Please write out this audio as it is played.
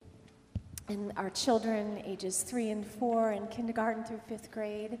And our children, ages 3 and 4, and kindergarten through 5th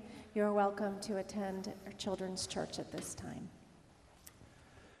grade, you're welcome to attend our children's church at this time.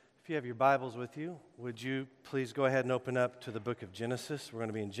 If you have your Bibles with you, would you please go ahead and open up to the book of Genesis. We're going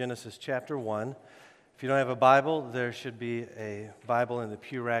to be in Genesis chapter 1. If you don't have a Bible, there should be a Bible in the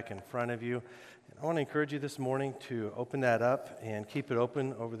pew rack in front of you. And I want to encourage you this morning to open that up and keep it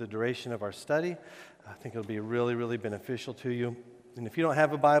open over the duration of our study. I think it'll be really, really beneficial to you. And if you don't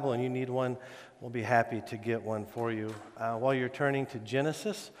have a Bible and you need one, we'll be happy to get one for you. While you're turning to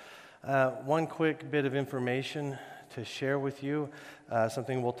Genesis, one quick bit of information to share with you,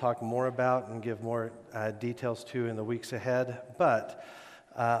 something we'll talk more about and give more details to in the weeks ahead. But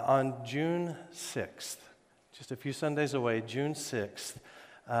on June 6th, just a few Sundays away, June 6th,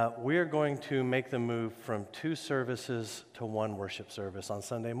 we're going to make the move from 2 services to 1 worship service on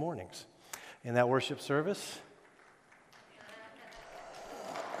Sunday mornings. In that worship service,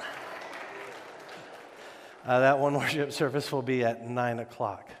 that 1 worship service will be at 9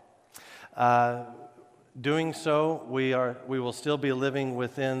 o'clock. Doing so, we will still be living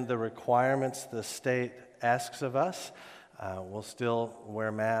within the requirements the state asks of us. We'll still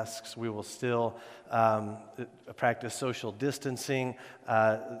wear masks. We will still practice social distancing.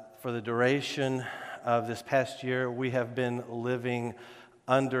 For the duration of this past year, we have been living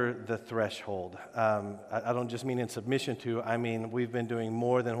under the threshold. I don't just mean in submission to, I mean we've been doing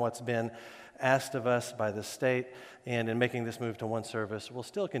more than what's been asked of us by the state, and in making this move to 1 service, we'll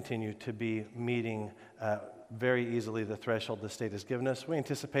still continue to be meeting very easily the threshold the state has given us. We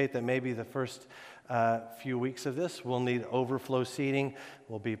anticipate that maybe the first few weeks of this we'll need overflow seating.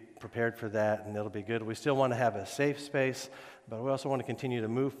 We'll be prepared for that, and it'll be good. We still want to have a safe space, but we also want to continue to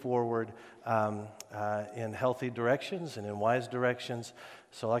move forward in healthy directions and in wise directions.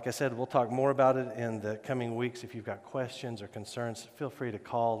 So like I said, we'll talk more about it in the coming weeks. If you've got questions or concerns, feel free to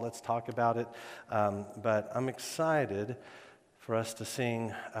call. Let's talk about it. But I'm excited for us to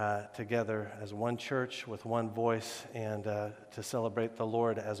sing together as one church with one voice and to celebrate the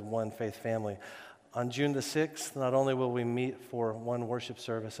Lord as one faith family. On June the 6th, not only will we meet for 1 worship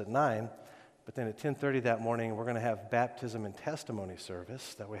service at 9, but then at 10:30 that morning, we're going to have baptism and testimony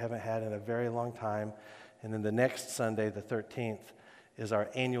service that we haven't had in a very long time. And then the next Sunday, the 13th, is our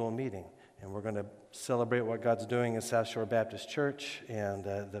annual meeting. And we're going to celebrate what God's doing in South Shore Baptist Church and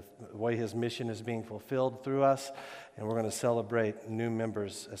the way His mission is being fulfilled through us. And we're going to celebrate new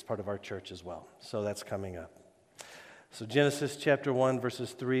members as part of our church as well. So that's coming up. So Genesis chapter 1,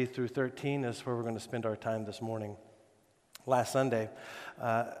 verses 3 through 13 is where we're going to spend our time this morning. Last Sunday,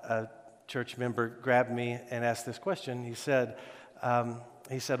 a church member grabbed me and asked this question. He said,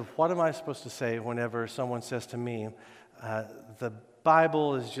 what am I supposed to say whenever someone says to me, the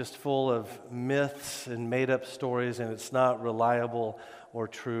Bible is just full of myths and made-up stories, and it's not reliable or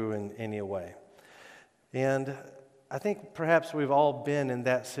true in any way? And I think perhaps we've all been in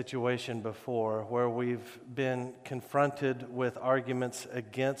that situation before, where we've been confronted with arguments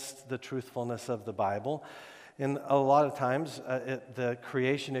against the truthfulness of the Bible. And a lot of times, the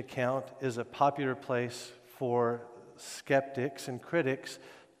creation account is a popular place for skeptics and critics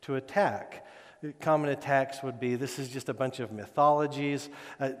to attack. Common attacks would be, this is just a bunch of mythologies.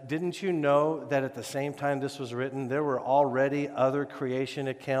 Didn't you know that at the same time this was written, there were already other creation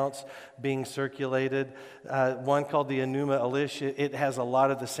accounts being circulated? One called the Enuma Elish, it has a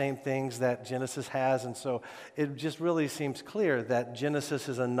lot of the same things that Genesis has, and so it just really seems clear that Genesis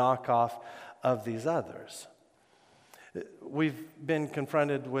is a knockoff of these others. We've been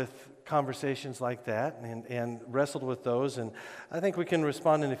confronted with conversations like that and wrestled with those, and I think we can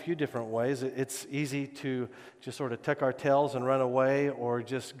respond in a few different ways. It's easy to just sort of tuck our tails and run away, or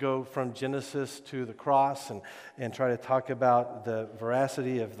just go from Genesis to the cross and try to talk about the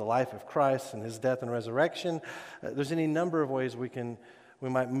veracity of the life of Christ and His death and resurrection. There's any number of ways we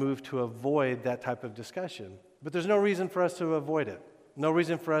might move to avoid that type of discussion, but there's no reason for us to avoid it, no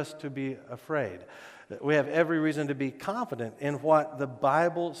reason for us to be afraid. We have every reason to be confident in what the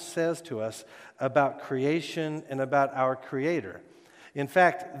Bible says to us about creation and about our Creator. In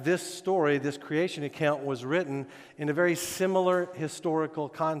fact, this story, this creation account, was written in a very similar historical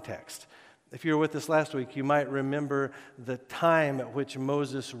context. If you were with us last week, you might remember the time at which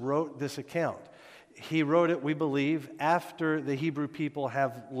Moses wrote this account. He wrote it, we believe, after the Hebrew people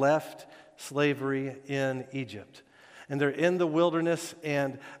have left slavery in Egypt. And they're in the wilderness,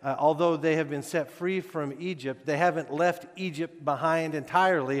 and although they have been set free from Egypt, they haven't left Egypt behind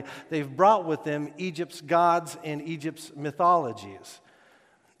entirely. They've brought with them Egypt's gods and Egypt's mythologies.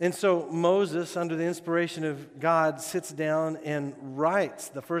 And so Moses, under the inspiration of God, sits down and writes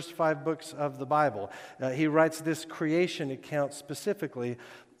the first 5 books of the Bible. He writes this creation account specifically,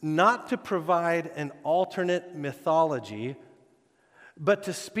 not to provide an alternate mythology, but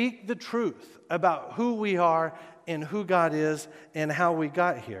to speak the truth about who we are and who God is and how we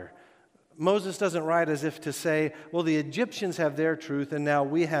got here. Moses doesn't write as if to say, well, the Egyptians have their truth and now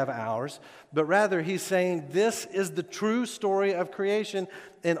we have ours, but rather he's saying this is the true story of creation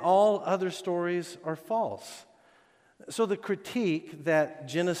and all other stories are false. So the critique that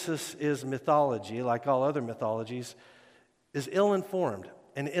Genesis is mythology, like all other mythologies, is ill-informed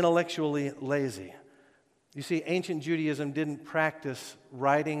and intellectually lazy. You see, ancient Judaism didn't practice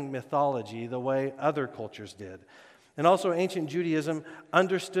writing mythology the way other cultures did. And also, ancient Judaism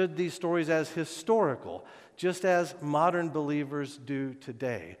understood these stories as historical, just as modern believers do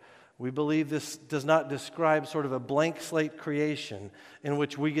today. We believe this does not describe sort of a blank slate creation in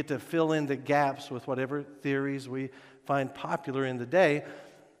which we get to fill in the gaps with whatever theories we find popular in the day,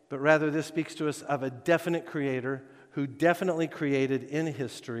 but rather this speaks to us of a definite creator who definitely created in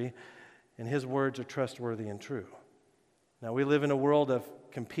history, and his words are trustworthy and true. Now, we live in a world of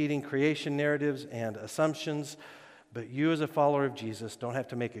competing creation narratives and assumptions, but you as a follower of Jesus don't have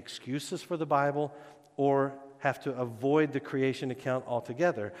to make excuses for the Bible or have to avoid the creation account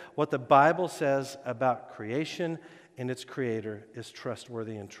altogether. What the Bible says about creation and its creator is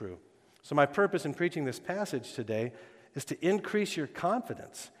trustworthy and true. So my purpose in preaching this passage today is to increase your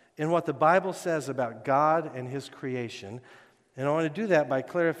confidence in what the Bible says about God and his creation. And I want to do that by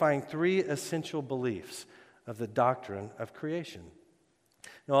clarifying three essential beliefs of the doctrine of creation.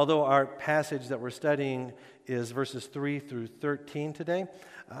 Now, although our passage that we're studying is verses 3 through 13 today,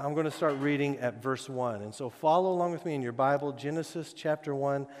 I'm going to start reading at verse 1. And so follow along with me in your Bible, Genesis chapter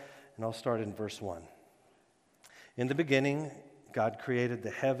 1, and I'll start in verse 1. In the beginning, God created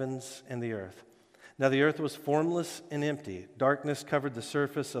the heavens and the earth. Now the earth was formless and empty. Darkness covered the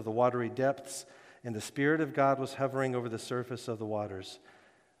surface of the watery depths, and the Spirit of God was hovering over the surface of the waters.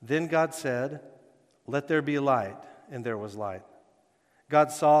 Then God said, "Let there be light," and there was light.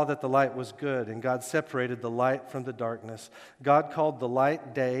 God saw that the light was good, and God separated the light from the darkness. God called the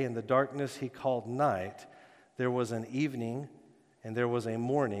light day, and the darkness he called night. There was an evening, and there was a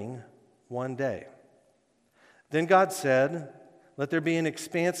morning, one day. Then God said, "Let there be an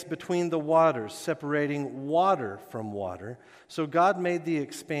expanse between the waters, separating water from water." So God made the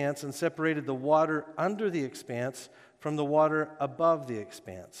expanse and separated the water under the expanse from the water above the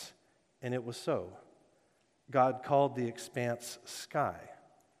expanse. And it was so. God called the expanse sky.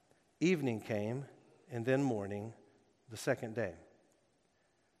 Evening came, and then morning, the second day.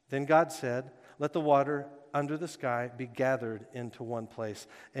 Then God said, "Let the water under the sky be gathered into one place,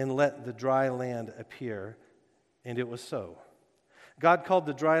 and let the dry land appear." And it was so. God called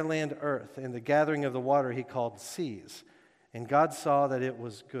the dry land earth, and the gathering of the water he called seas. And God saw that it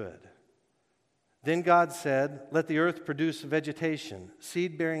was good. Then God said, "Let the earth produce vegetation,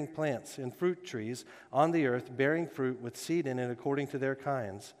 seed-bearing plants, and fruit trees on the earth, bearing fruit with seed in it according to their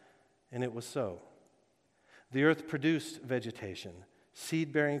kinds." And it was so. The earth produced vegetation,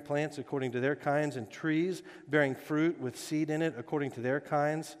 seed-bearing plants according to their kinds, and trees bearing fruit with seed in it according to their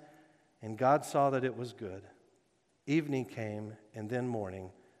kinds. And God saw that it was good. Evening came, and then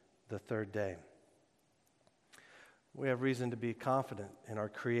morning, the third day. We have reason to be confident in our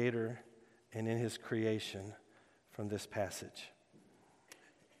Creator and in his creation from this passage.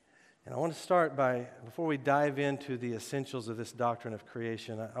 And I want to start by, before we dive into the essentials of this doctrine of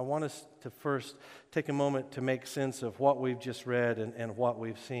creation, I want us to first take a moment to make sense of what we've just read and what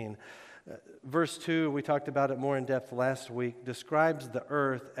we've seen. Verse 2, we talked about it more in depth last week, describes the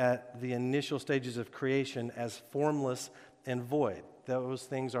earth at the initial stages of creation as formless and void. Those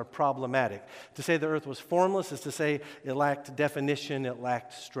things are problematic. To say the earth was formless is to say it lacked definition, it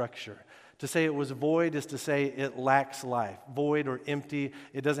lacked structure. To say it was void is to say it lacks life. Void or empty,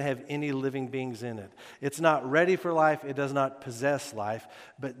 it doesn't have any living beings in it. It's not ready for life, it does not possess life.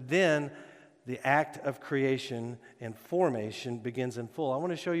 But then the act of creation and formation begins in full. I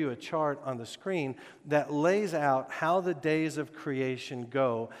want to show you a chart on the screen that lays out how the days of creation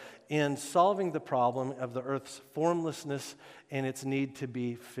go in solving the problem of the earth's formlessness and its need to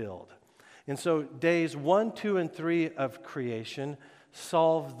be filled. And so days 1, 2, and 3 of creation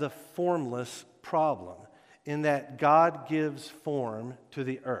solve the formless problem in that God gives form to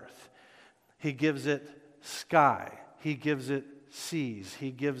the earth. He gives it sky. He gives it seas.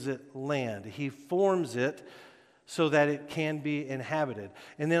 He gives it land. He forms it so that it can be inhabited.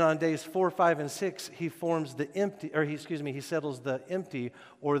 And then on days 4, 5, and 6, he forms the empty, he settles the empty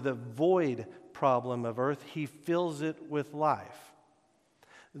or the void problem of earth. He fills it with life.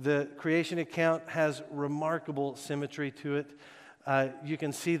 The creation account has remarkable symmetry to it. You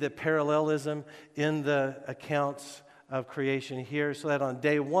can see the parallelism in the accounts of creation here, so that on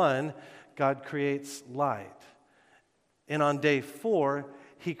day 1, God creates light. And on day 4,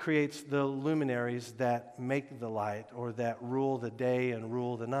 he creates the luminaries that make the light, or that rule the day and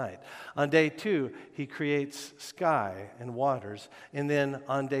rule the night. On day 2, he creates sky and waters. And then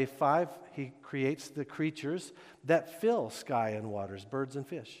on day 5, he creates the creatures that fill sky and waters, birds and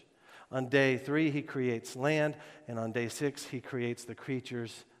fish. On day 3, he creates land. And on day 6, he creates the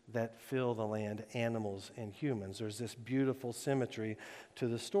creatures that fill the land, animals and humans. There's this beautiful symmetry to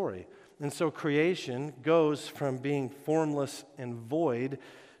the story. And so creation goes from being formless and void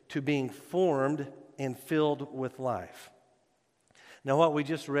to being formed and filled with life. Now, what we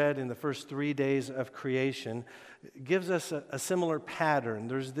just read in the first 3 days of creation gives us a similar pattern.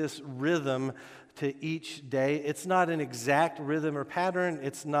 There's this rhythm to each day. It's not an exact rhythm or pattern.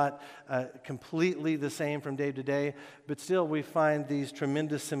 It's not completely the same from day to day, but still we find these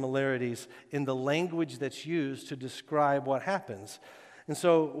tremendous similarities in the language that's used to describe what happens. And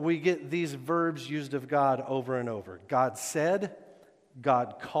so we get these verbs used of God over and over. God said,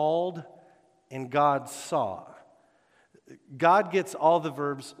 God called, and God saw. God gets all the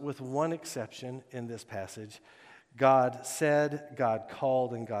verbs with one exception in this passage. God said, God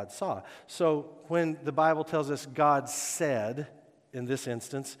called, and God saw. So when the Bible tells us God said, in this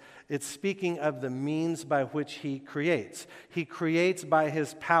instance, it's speaking of the means by which he creates. He creates by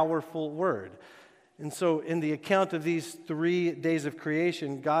his powerful word. And so in the account of these 3 days of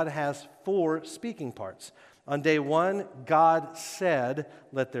creation, God has 4 speaking parts. On day 1, God said,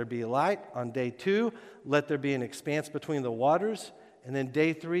 let there be light. On day 2, let there be an expanse between the waters. And then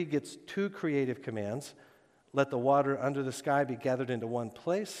day 3 gets 2 creative commands. Let the water under the sky be gathered into one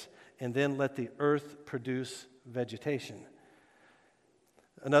place, and then let the earth produce vegetation.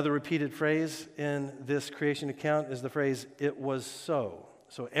 Another repeated phrase in this creation account is the phrase, it was so.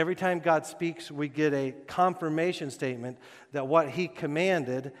 So every time God speaks, we get a confirmation statement that what he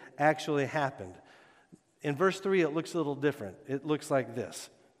commanded actually happened. In verse 3, it looks a little different. It looks like this.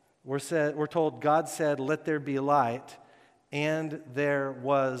 We're told God said, let there be light, and there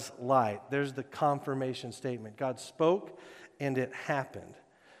was light. There's the confirmation statement. God spoke, and it happened.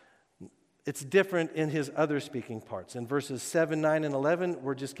 It's different in his other speaking parts. In verses 7, 9, and 11,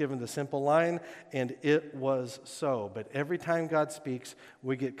 we're just given the simple line, and it was so. But every time God speaks,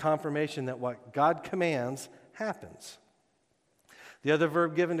 we get confirmation that what God commands happens. The other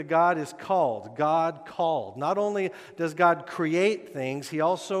verb given to God is called. God called. Not only does God create things, he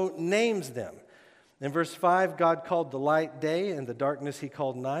also names them. In verse 5, God called the light day, and the darkness he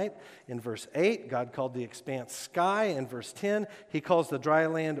called night. In verse 8, God called the expanse sky. In verse 10, he calls the dry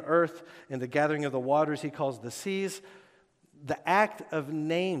land earth, and the gathering of the waters he calls the seas. The act of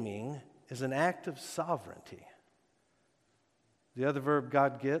naming is an act of sovereignty. The other verb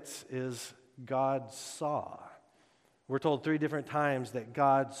God gets is God saw. We're told 3 different times that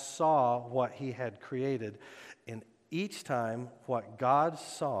God saw what he had created, and each time what God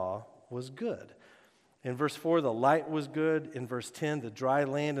saw was good. In verse 4, the light was good. In verse 10, the dry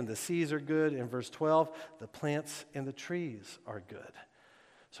land and the seas are good. In verse 12, the plants and the trees are good.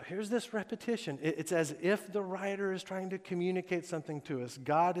 So here's this repetition. It's as if the writer is trying to communicate something to us.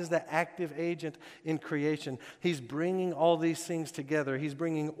 God is the active agent in creation. He's bringing all these things together. He's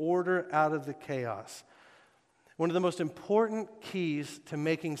bringing order out of the chaos. One of the most important keys to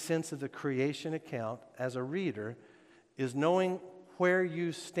making sense of the creation account as a reader is knowing where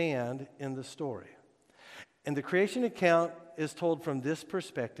you stand in the story. And the creation account is told from this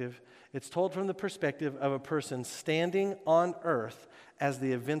perspective. It's told from the perspective of a person standing on earth as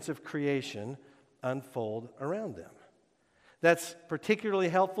the events of creation unfold around them. That's particularly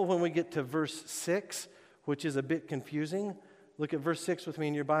helpful when we get to verse 6, which is a bit confusing. Look at verse 6 with me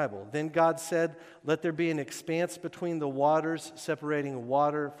in your Bible. Then God said, let there be an expanse between the waters, separating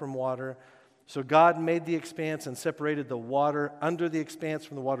water from water. So God made the expanse and separated the water under the expanse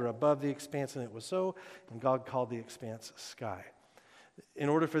from the water above the expanse, and it was so. And God called the expanse sky. In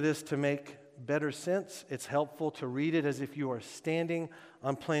order for this to make better sense, it's helpful to read it as if you are standing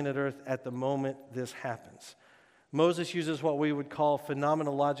on planet Earth at the moment this happens. Moses uses what we would call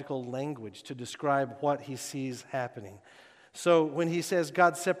phenomenological language to describe what he sees happening. So when he says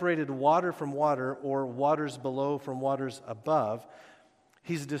God separated water from water, or waters below from waters above,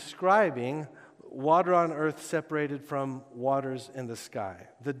 he's describing water on earth separated from waters in the sky.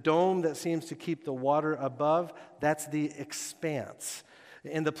 The dome that seems to keep the water above, that's the expanse.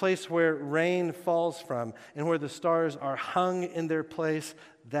 And the place where rain falls from and where the stars are hung in their place,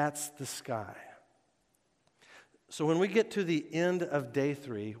 that's the sky. So when we get to the end of day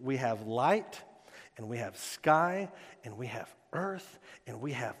 3, we have light, and we have sky, and we have earth, and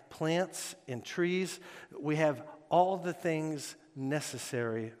we have plants and trees. We have all the things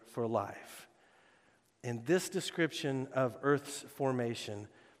necessary for life. And this description of Earth's formation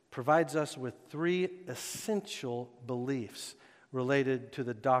provides us with three essential beliefs related to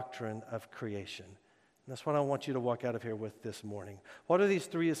the doctrine of creation. And that's what I want you to walk out of here with this morning. What are these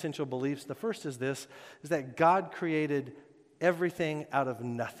three essential beliefs? The first is this, is that God created everything out of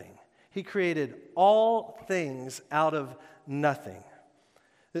nothing. He created all things out of nothing.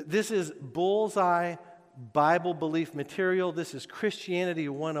 This is bullseye Bible belief material. This is Christianity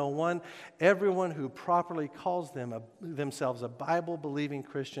 101. Everyone who properly calls themselves a Bible-believing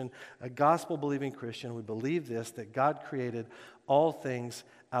Christian, a gospel-believing Christian, would believe this, that God created all things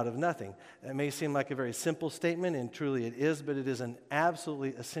out of nothing. It may seem like a very simple statement, and truly it is, but it is an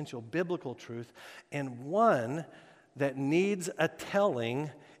absolutely essential biblical truth, and one that needs a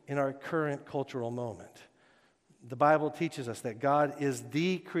telling in our current cultural moment. The Bible teaches us that God is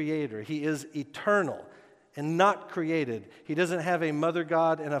the creator. He is eternal and not created. He doesn't have a mother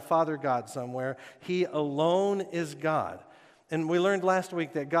God and a father God somewhere. He alone is God. And we learned last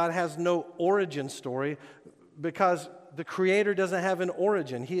week that God has no origin story because the creator doesn't have an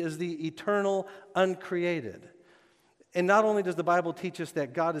origin. He is the eternal, uncreated. And not only does the Bible teach us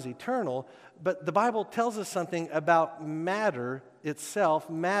that God is eternal, but the Bible tells us something about matter itself.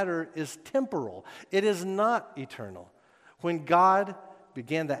 Matter is temporal. It is not eternal. When God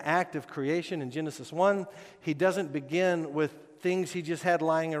began the act of creation in Genesis 1, he doesn't begin with things he just had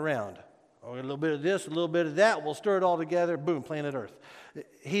lying around. Oh, a little bit of this, a little bit of that, we'll stir it all together, boom, planet Earth.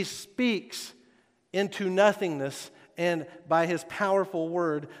 He speaks into nothingness, and by his powerful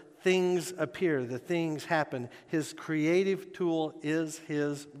word, things appear, the things happen. His creative tool is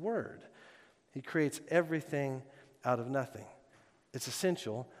his word. He creates everything out of nothing. It's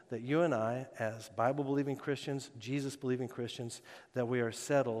essential that you and I, as Bible-believing Christians, Jesus-believing Christians, that we are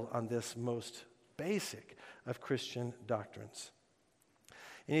settled on this most basic of Christian doctrines.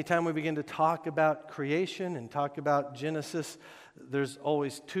 Anytime we begin to talk about creation and talk about Genesis, there's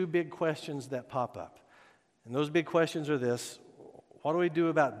always two big questions that pop up. And those big questions are this: what do we do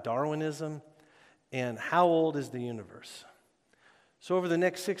about Darwinism? And how old is the universe? So over the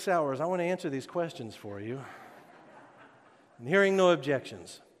next 6 hours, I want to answer these questions for you. And hearing no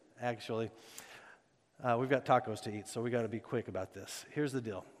objections, actually. We've got tacos to eat, so we got to be quick about this. Here's the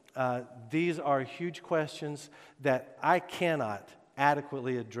deal. These are huge questions that I cannot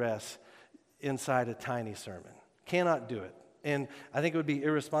adequately address inside a tiny sermon. Cannot do it. And I think it would be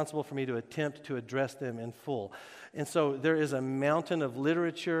irresponsible for me to attempt to address them in full. And so there is a mountain of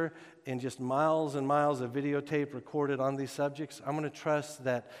literature and just miles and miles of videotape recorded on these subjects. I'm going to trust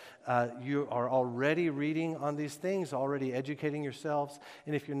that you are already reading on these things, already educating yourselves.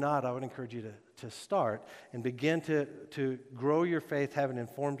 And if you're not, I would encourage you to start and begin to grow your faith, have an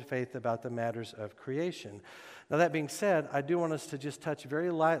informed faith about the matters of creation. Now, that being said, I do want us to just touch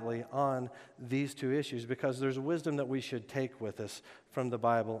very lightly on these two issues because there's wisdom that we should take with us from the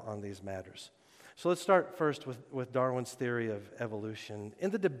Bible on these matters. So let's start first with Darwin's theory of evolution. In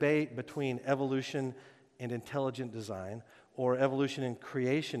the debate between evolution and intelligent design, or evolution and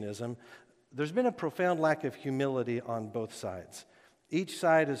creationism, there's been a profound lack of humility on both sides. Each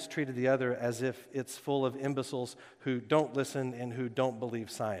side has treated the other as if it's full of imbeciles who don't listen and who don't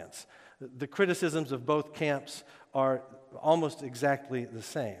believe science. The criticisms of both camps are almost exactly the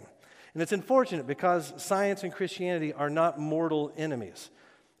same. And it's unfortunate because science and Christianity are not mortal enemies.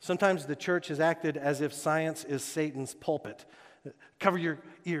 Sometimes the church has acted as if science is Satan's pulpit. Cover your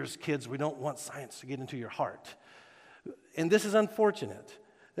ears, kids. We don't want science to get into your heart. And this is unfortunate.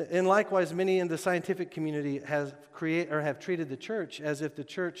 And likewise, many in the scientific community have treated the church as if the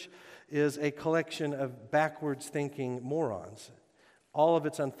church is a collection of backwards thinking morons. All of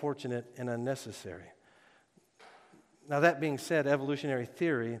it's unfortunate and unnecessary. Now, that being said, evolutionary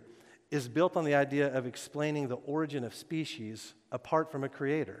theory is built on the idea of explaining the origin of species apart from a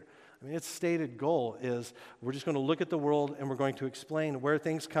creator. I mean, its stated goal is we're just going to look at the world and we're going to explain where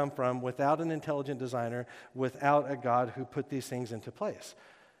things come from without an intelligent designer, without a God who put these things into place.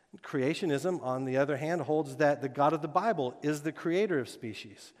 Creationism, on the other hand, holds that the God of the Bible is the creator of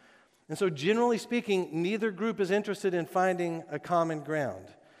species. And so, generally speaking, neither group is interested in finding a common ground.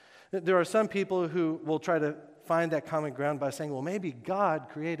 There are some people who will try to find that common ground by saying, well, maybe God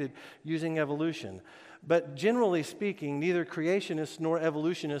created using evolution. But generally speaking, neither creationists nor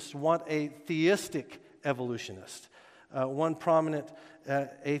evolutionists want a theistic evolutionist. One prominent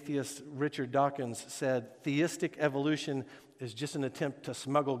atheist, Richard Dawkins, said, theistic evolution is just an attempt to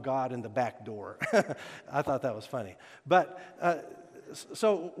smuggle God in the back door. I thought that was funny. But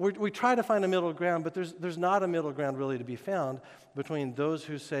So we try to find a middle ground, but there's not a middle ground really to be found between those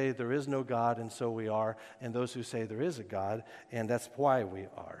who say there is no God and so we are, and those who say there is a God and that's why we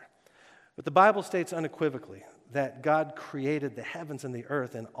are. But the Bible states unequivocally that God created the heavens and the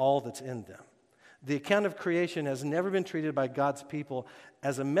earth and all that's in them. The account of creation has never been treated by God's people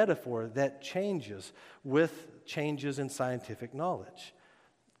as a metaphor that changes with changes in scientific knowledge.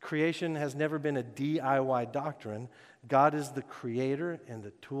 Creation has never been a DIY doctrine. God is the creator, and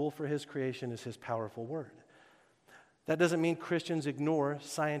the tool for his creation is his powerful word. That doesn't mean Christians ignore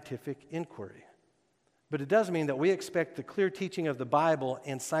scientific inquiry, but it does mean that we expect the clear teaching of the Bible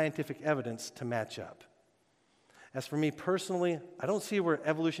and scientific evidence to match up. As for me personally, I don't see where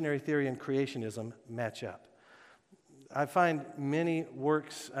evolutionary theory and creationism match up. I find many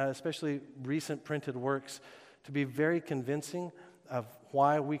works, especially recent printed works, to be very convincing of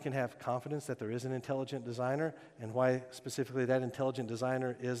why we can have confidence that there is an intelligent designer and why specifically that intelligent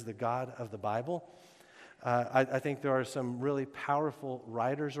designer is the God of the Bible. I think there are some really powerful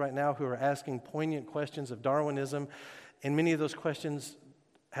writers right now who are asking poignant questions of Darwinism, and many of those questions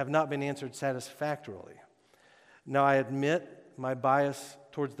have not been answered satisfactorily. Now, I admit my bias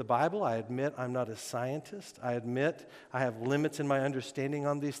towards the Bible. I admit I'm not a scientist. I admit I have limits in my understanding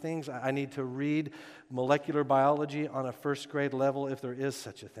on these things. I need to read molecular biology on a first grade level if there is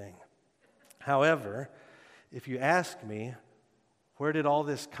such a thing. However, if you ask me, where did all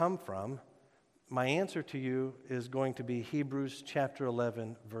this come from? My answer to you is going to be Hebrews chapter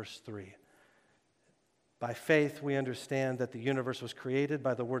 11, verse 3. By faith, we understand that the universe was created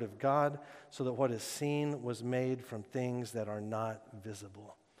by the word of God, so that what is seen was made from things that are not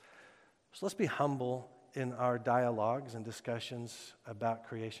visible. So let's be humble in our dialogues and discussions about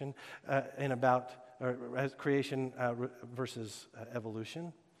creation, and about creation versus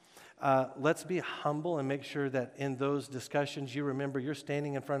evolution. Let's be humble and make sure that in those discussions you remember you're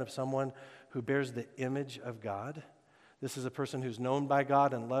standing in front of someone who bears the image of God. This is a person who's known by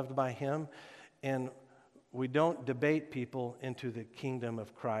God and loved by him, and we don't debate people into the kingdom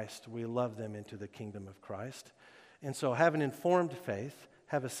of Christ. We love them into the kingdom of Christ. And so have an informed faith,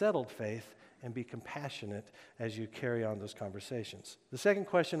 have a settled faith, and be compassionate as you carry on those conversations. The second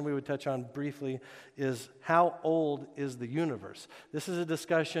question we would touch on briefly is, how old is the universe? This is a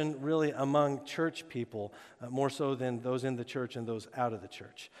discussion really among church people, more so than those in the church and those out of the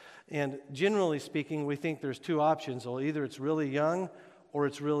church. And generally speaking, we think there's two options. Well, either it's really young or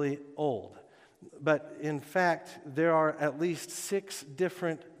it's really old. But in fact, there are at least 6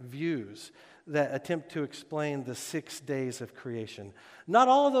 different views that attempt to explain the 6 days of creation. Not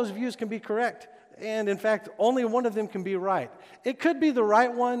all of those views can be correct, and in fact, only one of them can be right. It could be the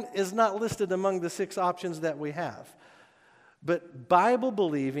right one is not listed among the 6 options that we have. But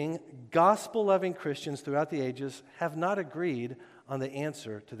Bible-believing, gospel-loving Christians throughout the ages have not agreed on the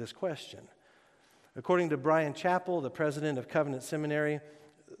answer to this question. According to Brian Chappell, the president of Covenant Seminary,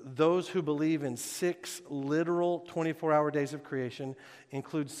 those who believe in 6 literal 24-hour days of creation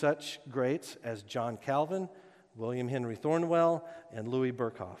include such greats as John Calvin, William Henry Thornwell, and Louis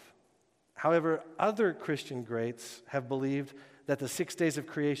Berkhoff. However, other Christian greats have believed that the 6 days of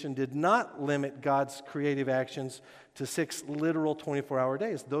creation did not limit God's creative actions to 6 literal 24-hour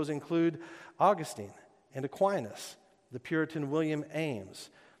days. Those include Augustine and Aquinas, the Puritan William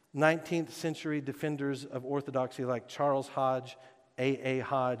Ames, 19th century defenders of orthodoxy like Charles Hodge, A.A.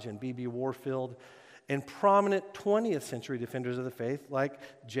 Hodge, and B.B. Warfield, and prominent 20th century defenders of the faith like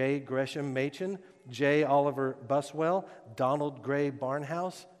J. Gresham Machen, J. Oliver Buswell, Donald Gray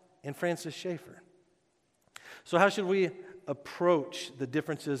Barnhouse, and Francis Schaeffer. So how should we approach the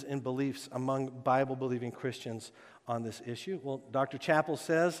differences in beliefs among Bible-believing Christians on this issue? Well, Dr. Chappell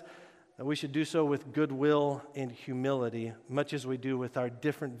says that we should do so with goodwill and humility, much as we do with our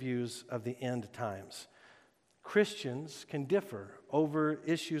different views of the end times. Christians can differ over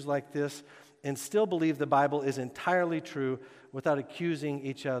issues like this and still believe the Bible is entirely true without accusing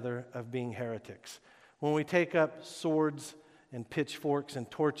each other of being heretics. When we take up swords and pitchforks and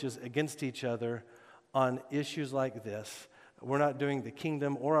torches against each other on issues like this, we're not doing the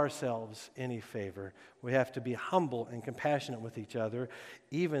kingdom or ourselves any favor. We have to be humble and compassionate with each other,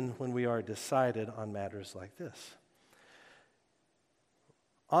 even when we are decided on matters like this.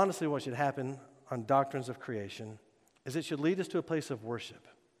 Honestly, what should happen on doctrines of creation is it should lead us to a place of worship.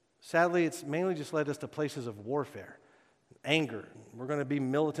 Sadly, it's mainly just led us to places of warfare, anger. We're going to be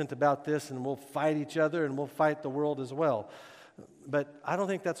militant about this, and we'll fight each other, and we'll fight the world as well. But I don't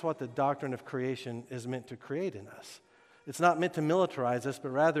think that's what the doctrine of creation is meant to create in us. It's not meant to militarize us, but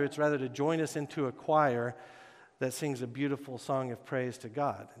rather it's to join us into a choir that sings a beautiful song of praise to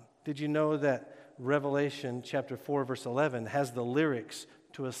God. Did you know that Revelation chapter 4, verse 11 has the lyrics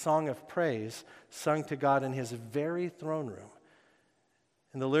to a song of praise sung to God in his very throne room?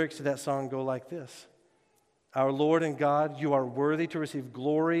 And the lyrics to that song go like this: Our Lord and God, you are worthy to receive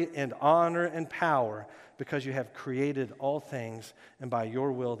glory and honor and power because you have created all things, and by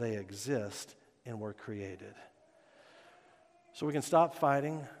your will they exist and were created. So we can stop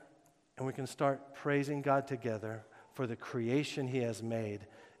fighting and we can start praising God together for the creation he has made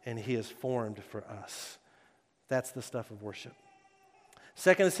and he has formed for us. That's the stuff of worship.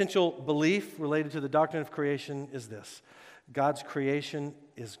 Second essential belief related to the doctrine of creation is this: God's creation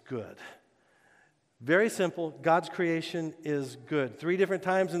is good. Very simple. God's creation is good. 3 different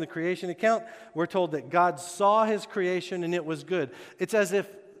times in the creation account, we're told that God saw his creation and it was good. It's as if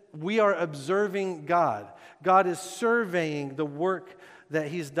we are observing God. God is surveying the work that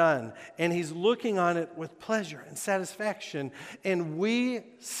he's done, and he's looking on it with pleasure and satisfaction, and we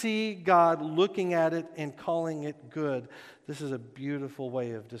see God looking at it and calling it good. This is a beautiful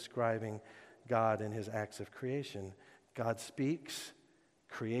way of describing God and his acts of creation. God speaks,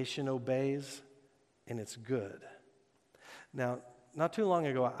 creation obeys, and it's good. Now, not too long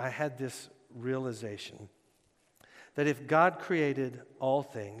ago, I had this realization that if God created all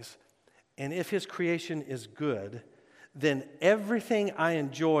things, and if his creation is good, then everything I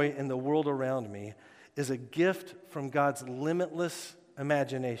enjoy in the world around me is a gift from God's limitless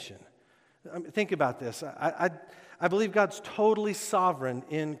imagination. Think about this. I believe God's totally sovereign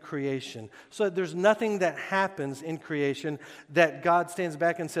in creation. So there's nothing that happens in creation that God stands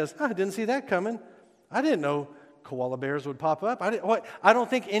back and says, I didn't see that coming. I didn't know koala bears would pop up. I don't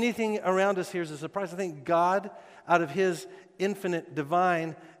think anything around us here is a surprise. I think God, out of his infinite,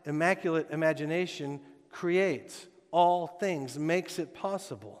 divine, immaculate imagination, creates all things, makes it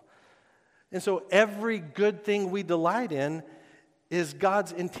possible. And so every good thing we delight in is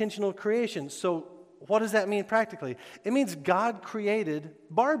God's intentional creation. So what does that mean practically? It means God created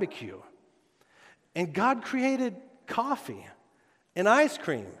barbecue, and God created coffee and ice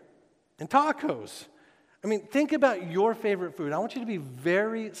cream and tacos. I mean, think about your favorite food. I want you to be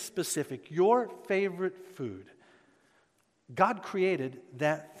very specific. Your favorite food. God created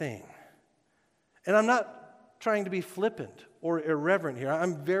that thing. And I'm not trying to be flippant or irreverent here.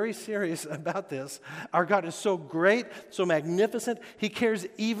 I'm very serious about this. Our God is so great, so magnificent. He cares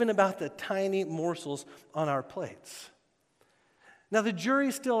even about the tiny morsels on our plates. Now, the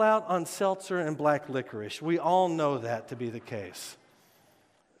jury's still out on seltzer and black licorice. We all know that to be the case.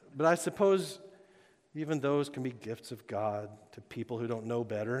 But I suppose even those can be gifts of God to people who don't know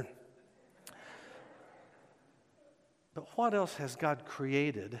better. But what else has God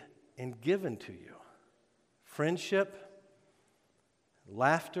created and given to you? Friendship,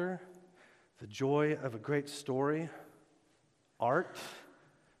 laughter, the joy of a great story, art,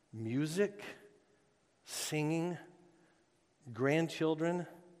 music, singing, grandchildren,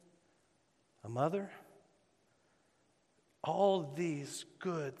 a mother. All these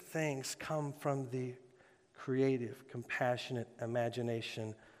good things come from the creative, compassionate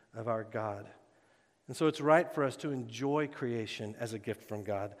imagination of our God. And so it's right for us to enjoy creation as a gift from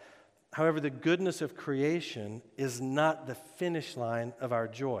God. However, the goodness of creation is not the finish line of our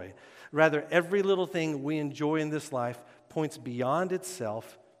joy. Rather, every little thing we enjoy in this life points beyond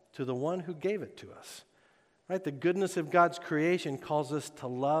itself to the one who gave it to us. Right? The goodness of God's creation calls us to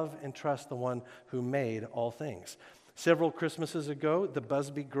love and trust the one who made all things. Several Christmases ago, the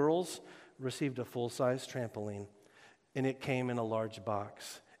Busby girls received a full-size trampoline, and it came in a large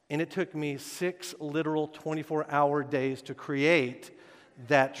box. And it took me 6 literal 24-hour days to create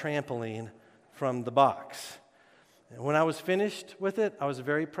that trampoline from the box. And when I was finished with it, I was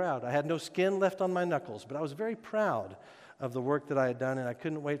very proud. I had no skin left on my knuckles, but I was very proud of the work that I had done, and I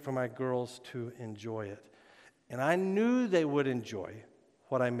couldn't wait for my girls to enjoy it. And I knew they would enjoy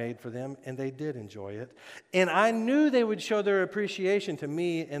what I made for them, and they did enjoy it. And I knew they would show their appreciation to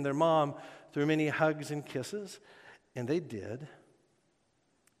me and their mom through many hugs and kisses, and they did.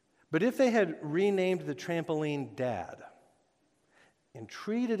 But if they had renamed the trampoline Dad and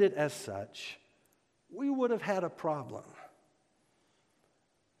treated it as such, we would have had a problem.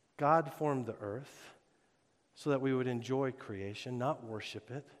 God formed the earth so that we would enjoy creation, not worship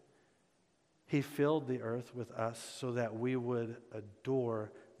it. He filled the earth with us so that we would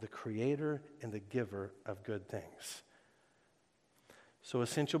adore the Creator and the giver of good things. So,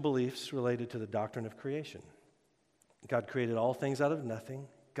 essential beliefs related to the doctrine of creation. God created all things out of nothing.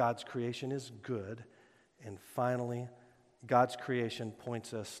 God's creation is good. And finally, God's creation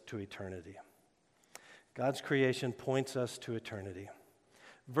points us to eternity. God's creation points us to eternity.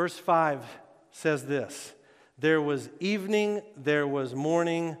 Verse 5 says this: There was evening, there was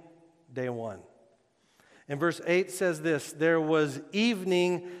morning, day one. And verse 8 says this, there was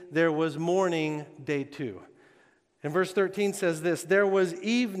evening, there was morning, day two. And verse 13 says this, there was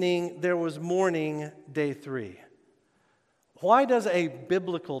evening, there was morning, day three. Why does a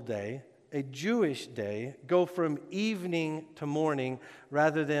biblical day, a Jewish day, go from evening to morning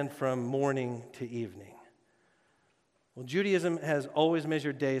rather than from morning to evening? Well, Judaism has always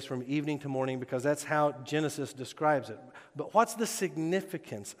measured days from evening to morning because that's how Genesis describes it. But what's the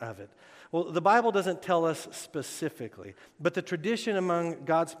significance of it? Well, the Bible doesn't tell us specifically, but the tradition among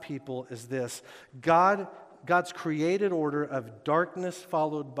God's people is this. God's created order of darkness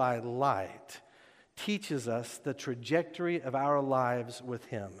followed by light teaches us the trajectory of our lives with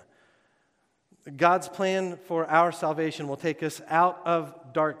Him. God's plan for our salvation will take us out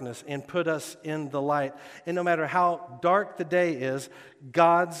of darkness and put us in the light. And no matter how dark the day is,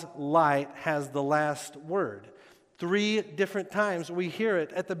 God's light has the last word. 3 different times we hear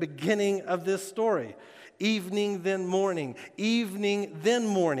it at the beginning of this story. Evening, then morning. Evening, then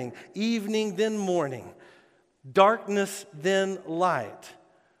morning. Evening, then morning. Darkness, then light.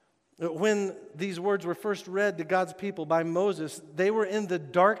 When these words were first read to God's people by Moses, they were in the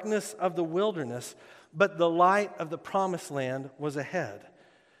darkness of the wilderness, but the light of the promised land was ahead.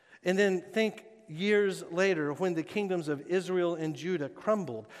 And then think years later when the kingdoms of Israel and Judah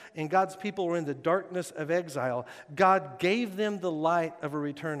crumbled and God's people were in the darkness of exile, God gave them the light of a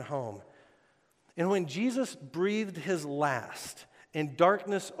return home. And when Jesus breathed His last and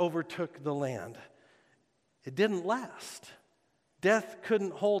darkness overtook the land, it didn't last. Death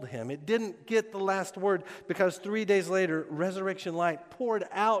couldn't hold Him. It didn't get the last word because 3 days later, resurrection light poured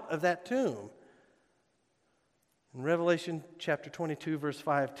out of that tomb. And Revelation chapter 22, verse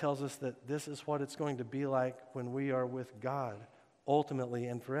 5 tells us that this is what it's going to be like when we are with God, ultimately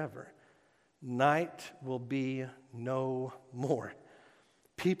and forever. Night will be no more.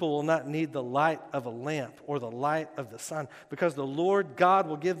 People will not need the light of a lamp or the light of the sun because the Lord God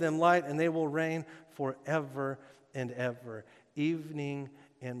will give them light and they will reign forever and ever. Evening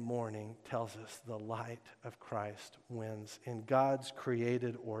and morning tells us the light of Christ wins. In God's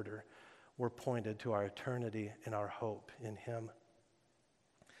created order, we're pointed to our eternity and our hope in Him.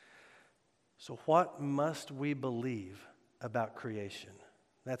 So what must we believe about creation?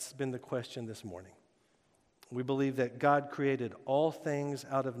 That's been the question this morning. We believe that God created all things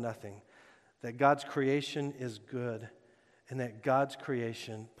out of nothing, that God's creation is good, and that God's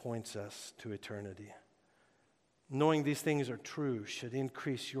creation points us to eternity. Knowing these things are true should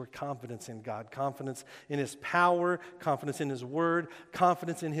increase your confidence in God, confidence in His power, confidence in His word,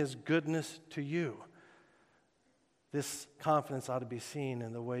 confidence in His goodness to you. This confidence ought to be seen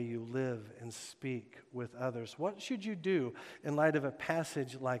in the way you live and speak with others. What should you do in light of a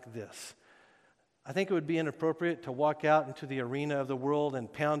passage like this? I think it would be inappropriate to walk out into the arena of the world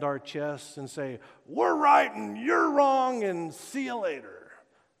and pound our chests and say, "We're right and you're wrong and see you later."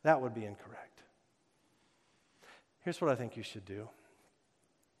 That would be incorrect. Here's what I think you should do.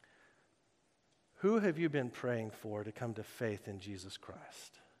 Who have you been praying for to come to faith in Jesus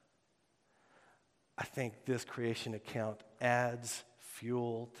Christ? I think this creation account adds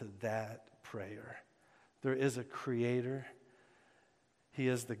fuel to that prayer. There is a Creator. He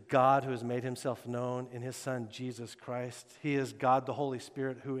is the God who has made Himself known in His Son, Jesus Christ. He is God, the Holy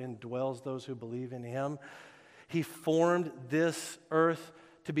Spirit, who indwells those who believe in Him. He formed this earth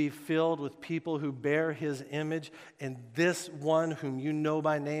to be filled with people who bear His image, and this one whom you know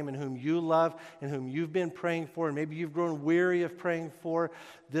by name and whom you love and whom you've been praying for and maybe you've grown weary of praying for,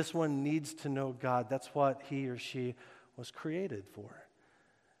 this one needs to know God. That's what he or she was created for.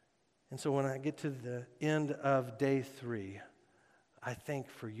 And so when I get to the end of day 3, I think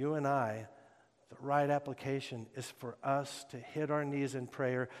for you and I, the right application is for us to hit our knees in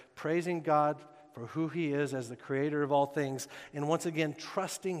prayer, praising God for who He is as the creator of all things, and once again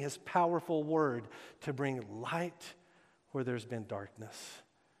trusting His powerful word to bring light where there's been darkness,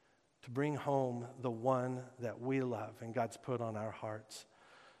 to bring home the one that we love and God's put on our hearts.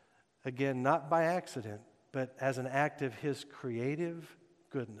 Again, not by accident, but as an act of His creative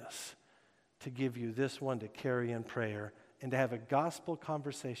goodness to give you this one to carry in prayer and to have a gospel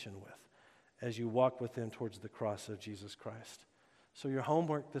conversation with as you walk with Him towards the cross of Jesus Christ. So your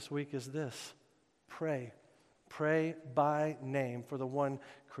homework this week is this. Pray. Pray by name for the one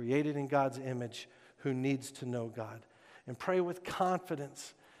created in God's image who needs to know God. And pray with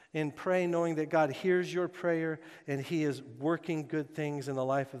confidence. And pray knowing that God hears your prayer and He is working good things in the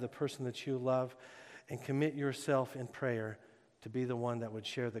life of the person that you love. And commit yourself in prayer to be the one that would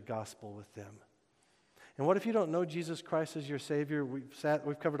share the gospel with them. And what if you don't know Jesus Christ as your Savior?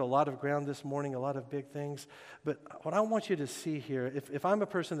 We've covered a lot of ground this morning, a lot of big things. But what I want you to see here, if I'm a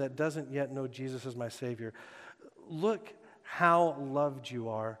person that doesn't yet know Jesus as my Savior, look how loved you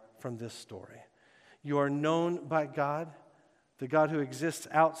are from this story. You are known by God. The God who exists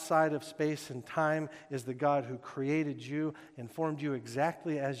outside of space and time is the God who created you and formed you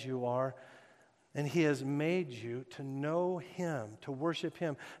exactly as you are. And He has made you to know Him, to worship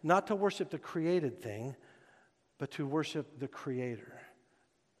Him, not to worship the created thing, but to worship the Creator.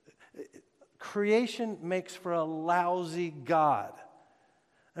 Creation makes for a lousy God.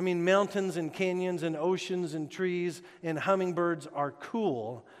 I mean, mountains and canyons and oceans and trees and hummingbirds are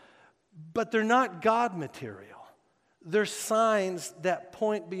cool, but they're not God material. They're signs that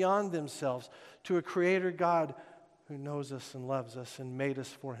point beyond themselves to a Creator God who knows us and loves us and made us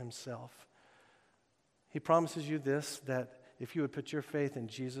for Himself. He promises you this, that if you would put your faith in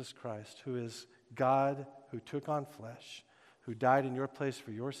Jesus Christ, who is God who took on flesh, who died in your place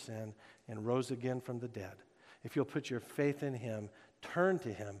for your sin and rose again from the dead, if you'll put your faith in Him, turn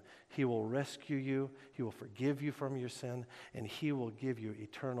to Him, He will rescue you, He will forgive you from your sin, and He will give you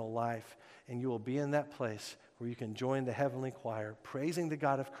eternal life. And you will be in that place where you can join the heavenly choir, praising the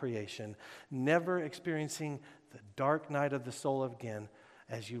God of creation, never experiencing the dark night of the soul again,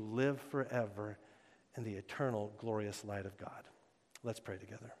 as you live forever in the eternal, glorious light of God. Let's pray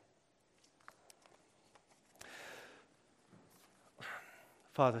together.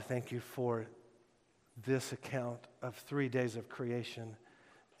 Father, thank you for this account of 3 days of creation.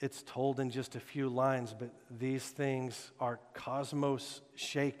 It's told in just a few lines, but these things are cosmos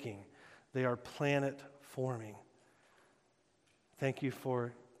shaking. They are planet forming. Thank you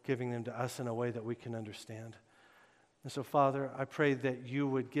for giving them to us in a way that we can understand. And so, Father, I pray that you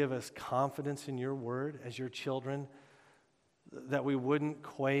would give us confidence in your word as your children, that we wouldn't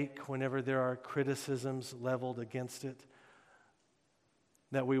quake whenever there are criticisms leveled against it,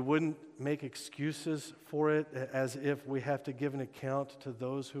 that we wouldn't make excuses for it as if we have to give an account to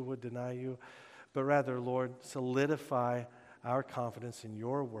those who would deny you, but rather, Lord, solidify our confidence in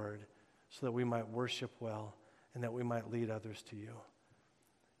your word so that we might worship well and that we might lead others to you.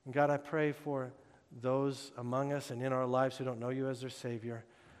 And God, I pray for those among us and in our lives who don't know you as their Savior,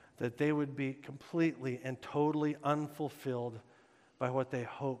 that they would be completely and totally unfulfilled by what they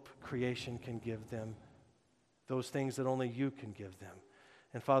hope creation can give them, those things that only you can give them.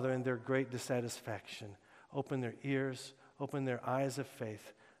 And Father, in their great dissatisfaction, open their ears, open their eyes of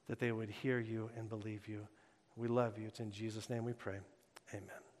faith, that they would hear you and believe you. We love you. It's in Jesus' name we pray.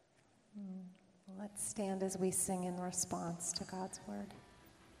 Amen. Let's stand as we sing in response to God's word.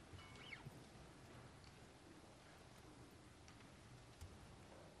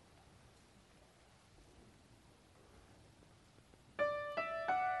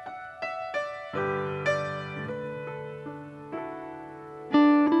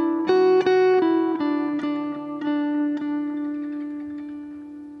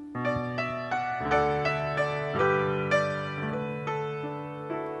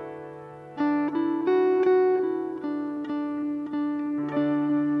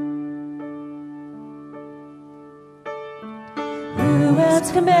 Who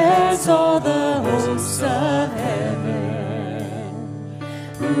else commands all the hosts of heaven?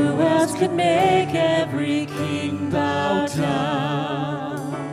 Who else could make every king bow down?